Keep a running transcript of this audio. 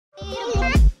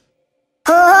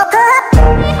Hey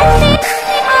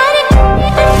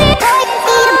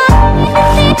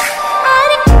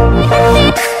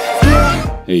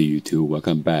YouTube,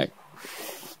 welcome back.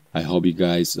 I hope you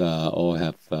guys all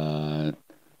have a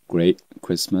great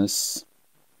Christmas.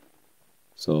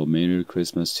 So Merry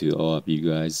Christmas to all of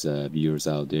you guys, viewers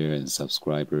out there and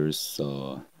subscribers.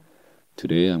 So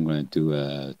today I'm going to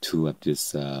do two of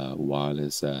this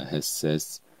wireless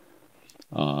headsets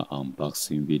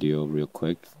unboxing video real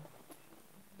quick.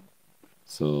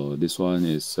 So this one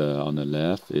is on the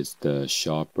left is the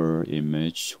Sharper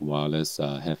Image wireless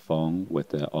headphone with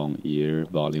the on-ear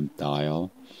volume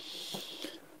dial.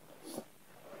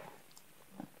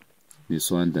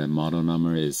 This one, the model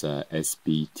number is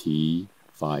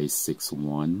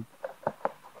SBT561.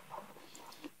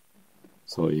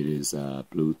 So it is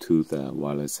Bluetooth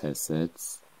wireless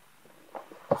headsets.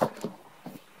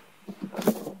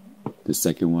 The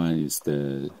second one is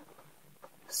the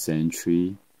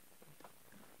Sentry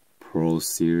Pro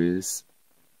Series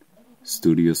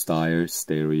Studio Style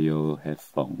Stereo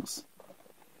Headphones,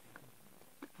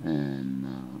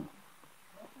 and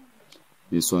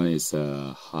this one is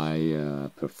a high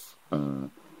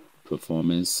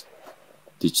performance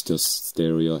digital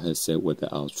stereo headset with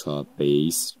the ultra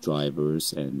bass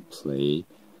drivers and play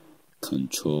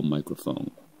control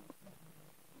microphone.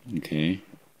 Okay,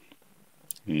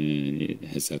 and it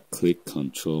has a click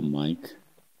control mic.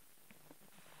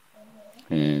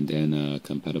 And then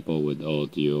compatible with all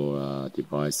your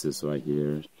devices right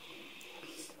here,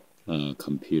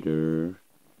 computer,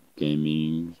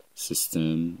 gaming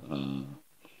system,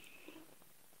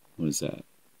 what is that?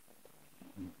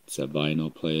 It's a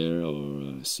vinyl player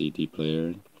or a CD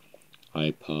player,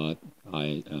 iPod,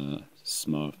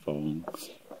 smartphone.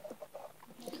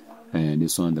 And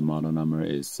this one, the model number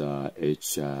is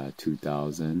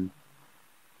H2000.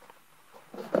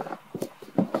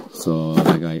 So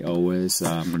like I always,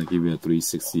 I'm going to give you a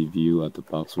 360 view of the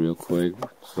box real quick.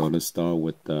 So let's start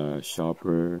with the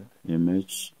Sharper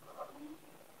Image.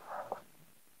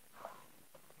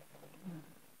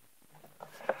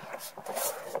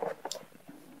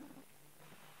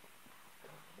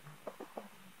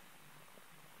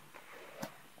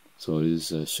 So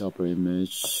this is a Sharper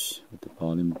Image with the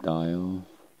volume dial.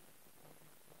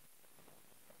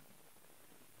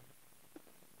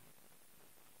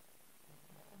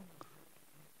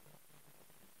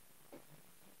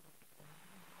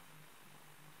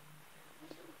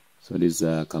 So this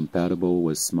is compatible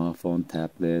with smartphone,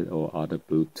 tablet, or other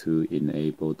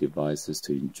Bluetooth-enabled devices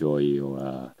to enjoy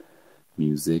your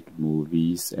music,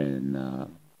 movies, and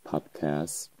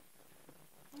podcasts.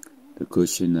 The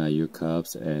cushion ear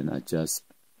cups and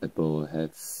adjustable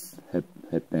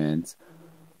headbands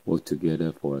work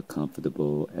together for a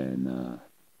comfortable and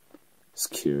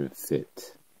secure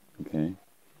fit. Okay.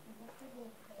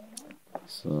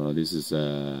 So this is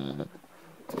the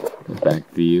back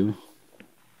view.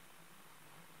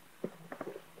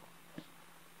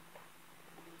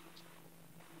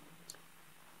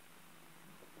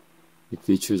 It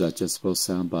features adjustable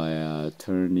sound by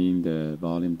turning the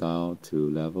volume dial to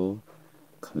level,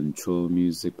 control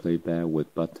music playback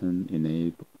with button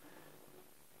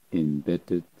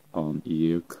embedded on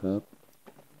ear cup,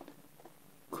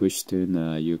 cushion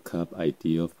ear cup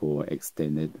ideal for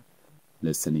extended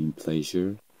listening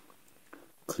pleasure,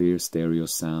 clear stereo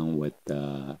sound with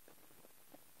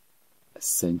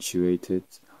accentuated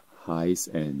highs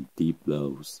and deep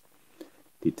lows,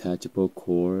 detachable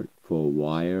cord for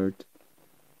wired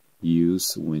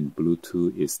use when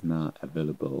Bluetooth is not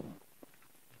available.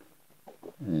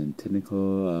 And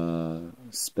technical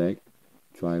spec: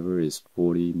 driver is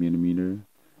 40mm,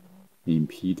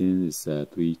 impedance is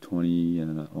 320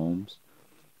 ohms,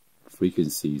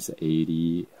 frequency is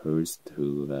 80 Hz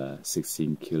to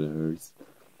 16 kHz,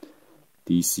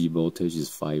 DC voltage is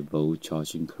 5 volt,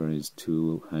 charging current is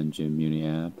 200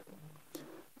 milliamp,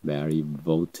 battery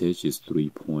voltage is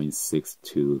 3.6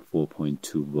 to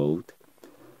 4.2 volt,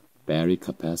 battery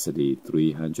capacity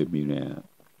 300 milliamp.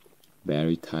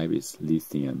 Battery type is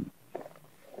lithium.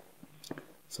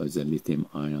 So it's a lithium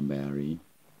ion battery.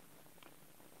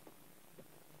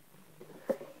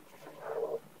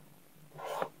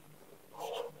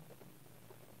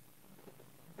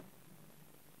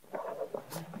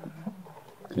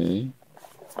 Okay.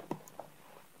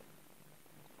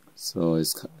 So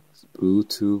it's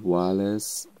Bluetooth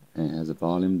wireless and has a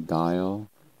volume dial,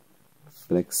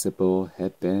 flexible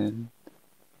headband,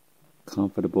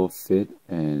 comfortable fit,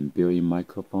 and built-in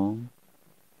microphone.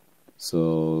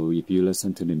 So if you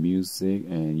listen to the music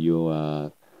and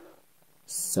your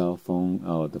cell phone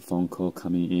or the phone call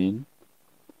coming in,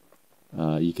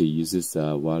 You can use this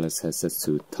wireless headset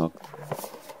to talk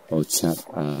or chat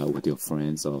with your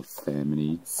friends or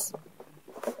families.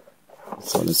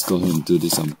 So let's go ahead and do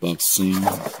this unboxing.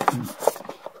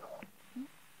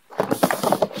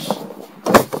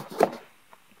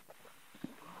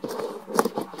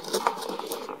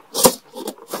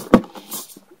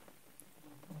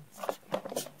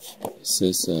 It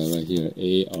says right here,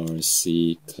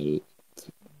 ARC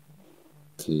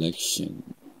collection.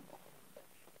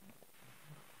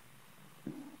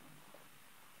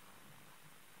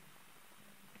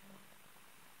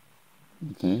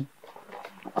 Okay.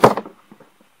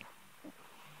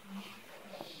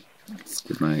 Let's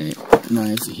get my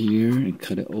knife here and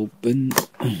cut it open.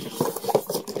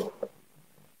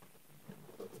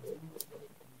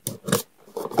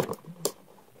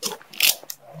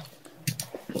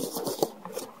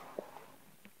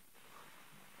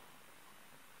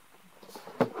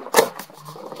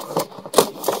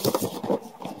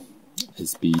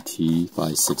 SBT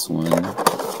 561.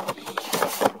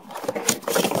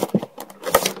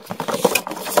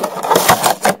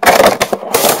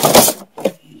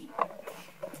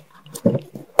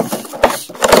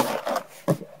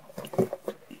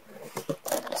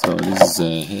 So this is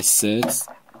a headset,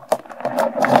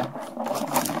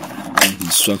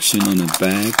 instruction on the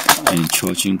back, and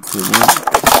charging cord.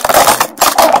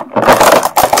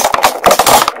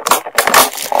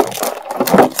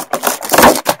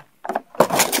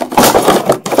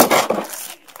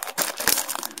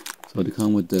 So they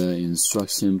come with the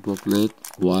instruction booklet,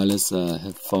 wireless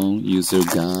headphone user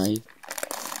guide,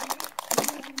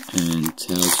 and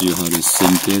tells you how to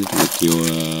sync it with your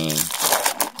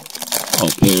or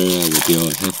pair with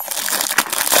your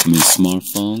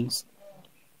smartphones.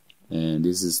 And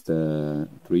this is the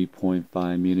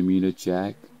 3.5mm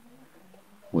jack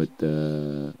with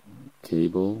the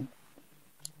cable,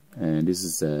 and this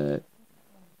is a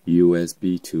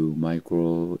USB to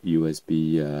micro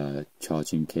USB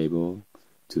charging cable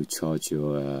to charge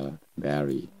your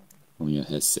battery on your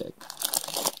headset.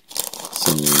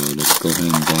 So let's go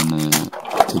ahead and then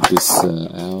take this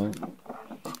out.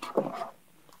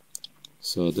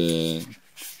 So the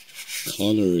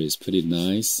color is pretty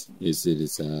nice. It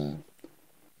is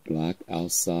black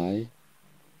outside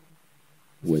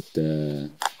with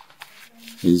the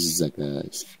this is like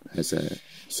has a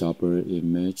sharper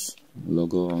image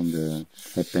logo on the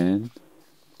headband.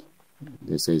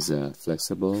 This is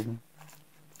flexible,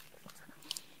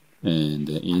 and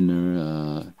the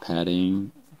inner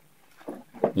padding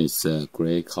is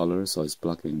gray color, so it's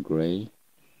black and gray.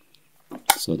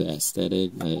 So the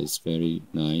aesthetic is very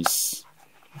nice,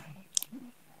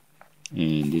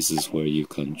 and this is where you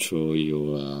control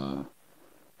your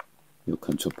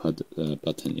control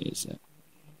button is at.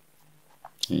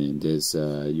 And there's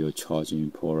your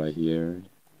charging port right here,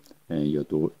 and your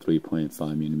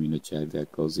 3.5mm jack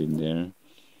that goes in there.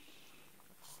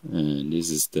 And this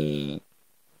is the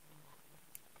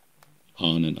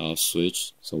on and off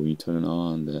switch. So when you turn it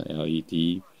on, the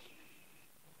LED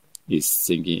is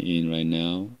sinking in right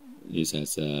now. It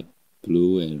has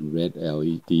blue and red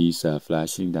LEDs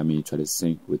flashing. That means you try to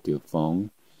sync with your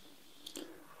phone.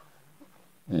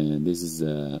 And this is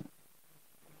to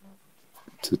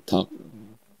talk.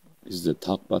 This is the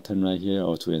talk button right here,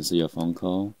 or to answer your phone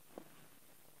call.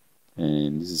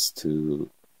 And this is to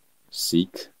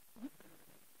seek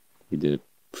either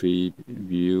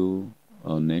preview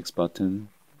or next button.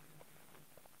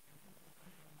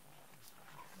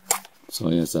 So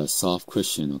it's a soft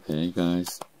cushion, okay,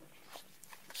 guys.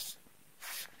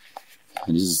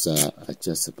 And this is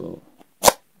adjustable.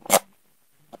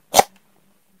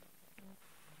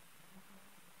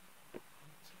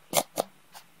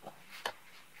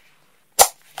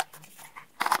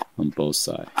 On both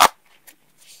sides.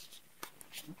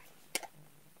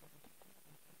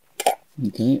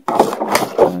 Okay,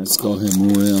 let's go ahead and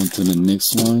move it on to the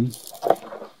next one.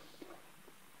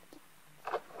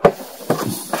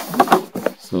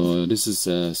 So this is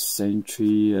a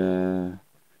Century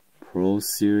Pro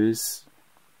Series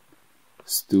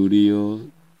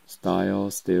Studio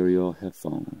Style Stereo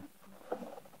Headphone.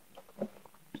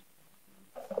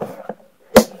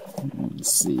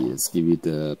 Let's see, let's give you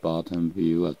the bottom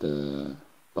view of the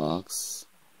box.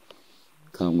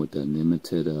 Come with a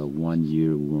limited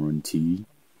 1-year warranty.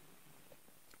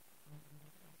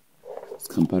 It's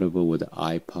compatible with the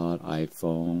iPod,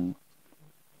 iPhone,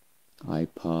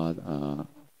 iPod,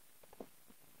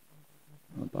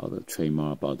 about the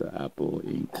trademark about the Apple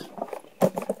ink.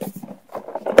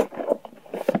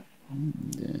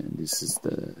 And then this is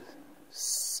the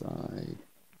side.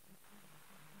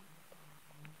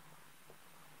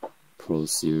 Pro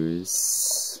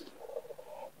Series.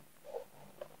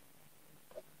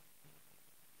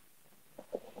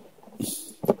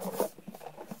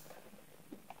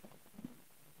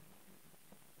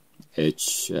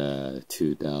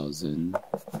 H2000.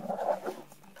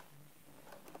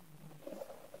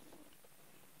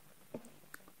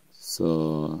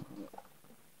 So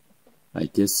I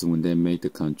guess when they make the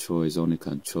control, it's only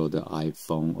control the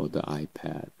iPhone or the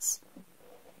iPads.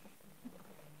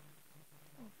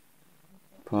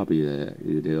 Probably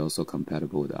it is also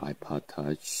compatible with the iPod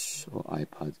Touch or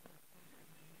iPod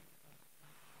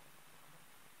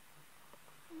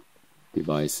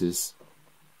devices.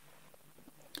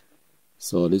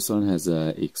 So this one has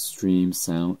extreme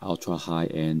sound, ultra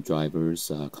high-end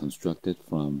drivers constructed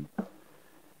from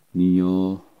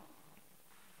neodymium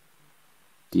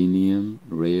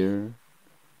rare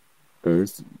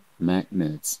earth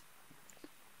magnets.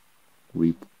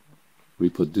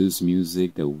 Reproduce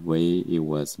music the way it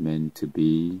was meant to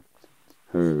be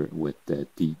heard, with the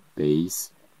deep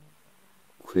bass,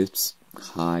 crisp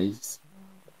highs,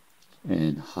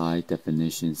 and high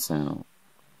definition sound.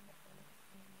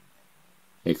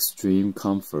 Extreme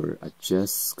comfort,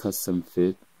 adjust custom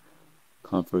fit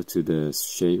comfort to the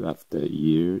shape of the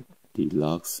ear.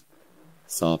 Deluxe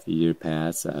soft ear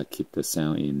pads keep the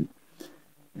sound in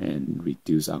and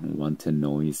reduce unwanted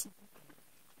noise.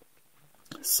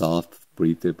 Soft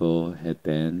breathable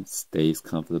headband stays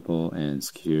comfortable and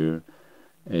secure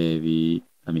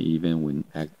even when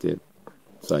active.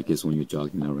 So I guess when you're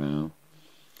jogging around.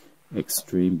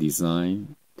 Extreme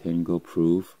design, tangle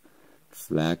proof,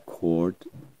 flat cord,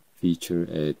 feature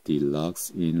a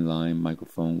deluxe inline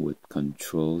microphone with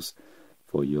controls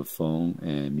for your phone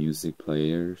and music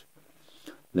players.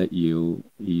 Let you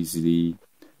easily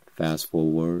fast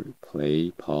forward,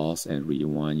 play, pause, and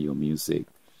rewind your music.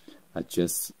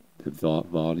 Adjust the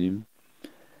volume,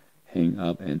 hang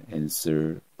up and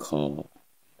answer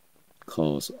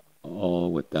calls,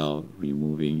 all without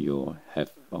removing your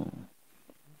headphone.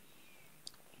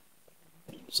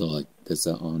 So there's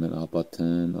an on and off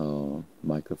button or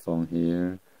microphone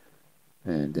here,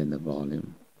 and then the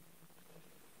volume.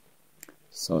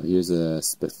 So here's the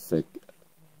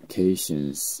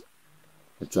specifications.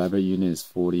 The driver unit is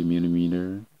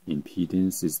 40mm.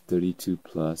 Impedance is 32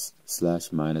 plus /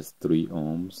 -3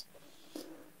 ohms.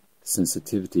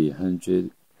 Sensitivity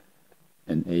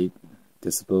 108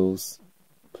 decibels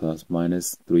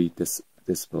 ±3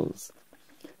 decibels.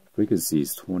 Frequency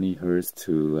is 20 Hz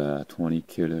to 20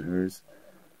 kHz.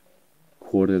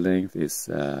 Quarter length is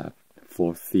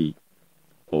 4 feet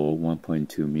or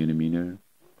 1.2 millimeter.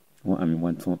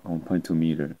 1.2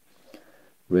 meter.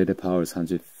 Rated power is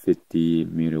 150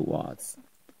 milliwatts.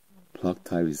 Plug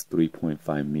type is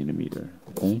 3.5 millimeter.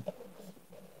 Okay.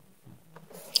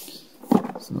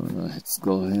 So let's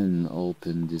go ahead and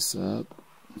open this up.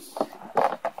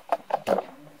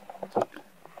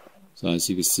 So as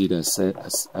you can see, the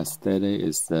aesthetic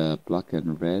is the black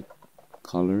and red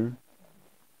color.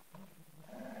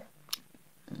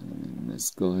 And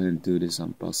let's go ahead and do this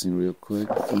unboxing real quick.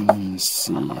 Let's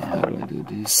see how do I do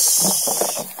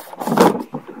this.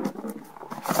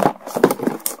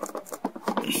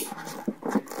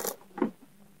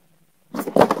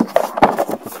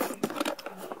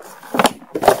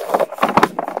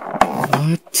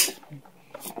 What?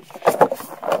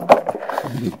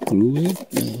 Glue it?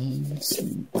 Let's go.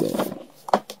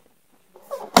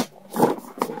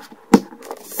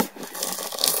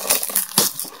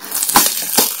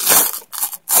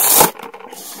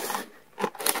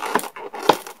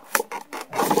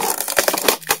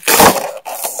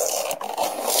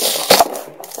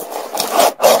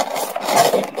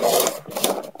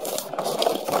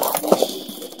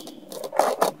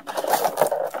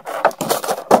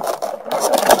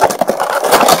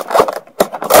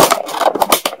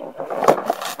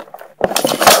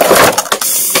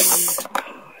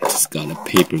 Got a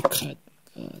paper cut.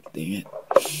 Dang it.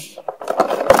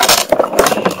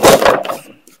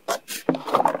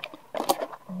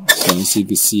 So as you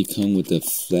can see, it comes with a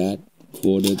flat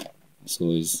corded,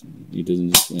 so it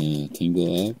doesn't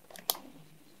tangle up.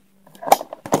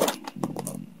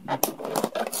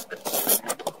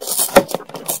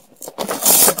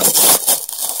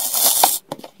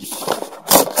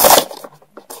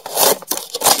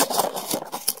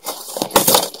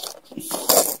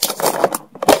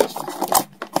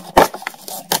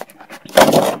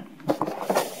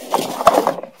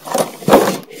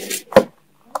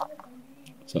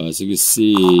 So as you can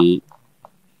see,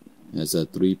 there's a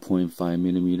 3.5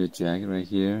 millimeter jack right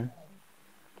here,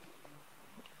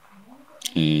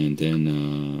 and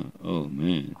then oh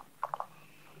man,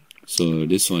 so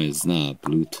this one is not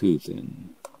Bluetooth,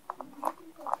 and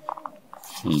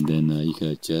then you can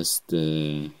adjust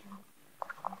the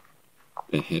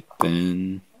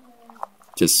headband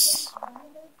just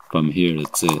from here.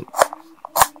 That's it.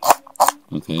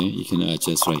 Okay, you can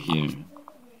adjust right here.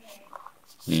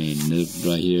 And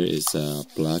right here is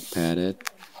black padded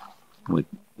with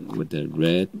the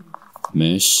red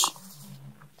mesh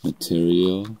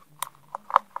material.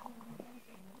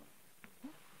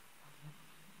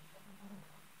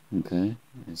 Okay,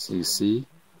 as you see,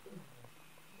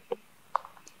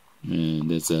 and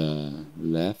there's a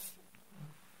left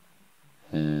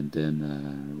and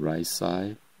then right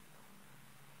side.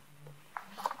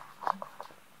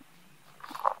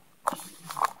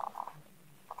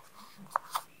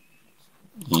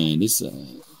 And this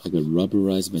like a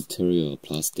rubberized material,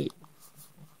 plastic,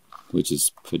 which is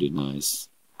pretty nice.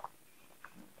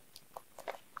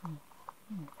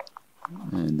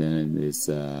 And then it's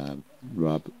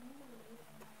rub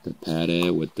the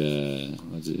padded with the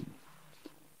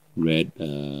red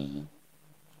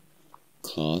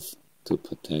cloth to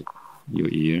protect your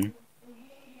ear.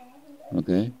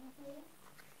 Okay,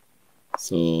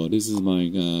 so this is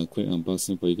my quick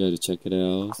unboxing for you guys to check it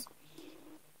out.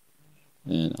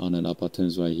 And on and up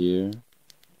buttons right here,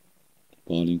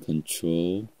 volume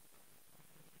control.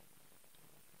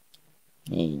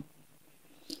 Oh,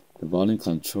 the volume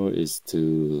control is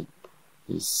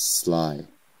slide.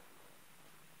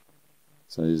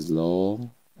 So it's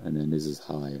low and then this is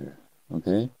higher.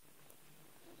 Okay,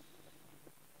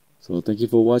 so thank you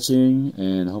for watching,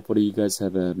 and hopefully you guys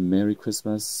have a Merry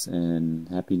Christmas and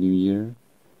Happy New Year.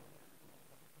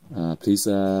 Please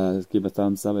give a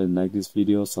thumbs up and like this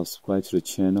video, subscribe to the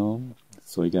channel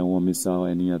so you guys won't miss out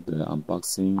any of the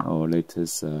unboxing or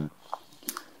latest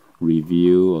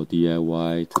review or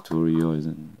DIY tutorials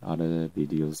and other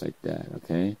videos like that.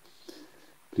 Okay,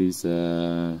 please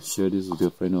share this with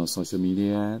your friends on social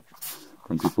media.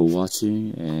 Thank you for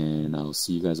watching, and I'll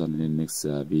see you guys on the next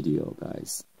video,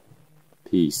 guys.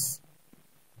 Peace.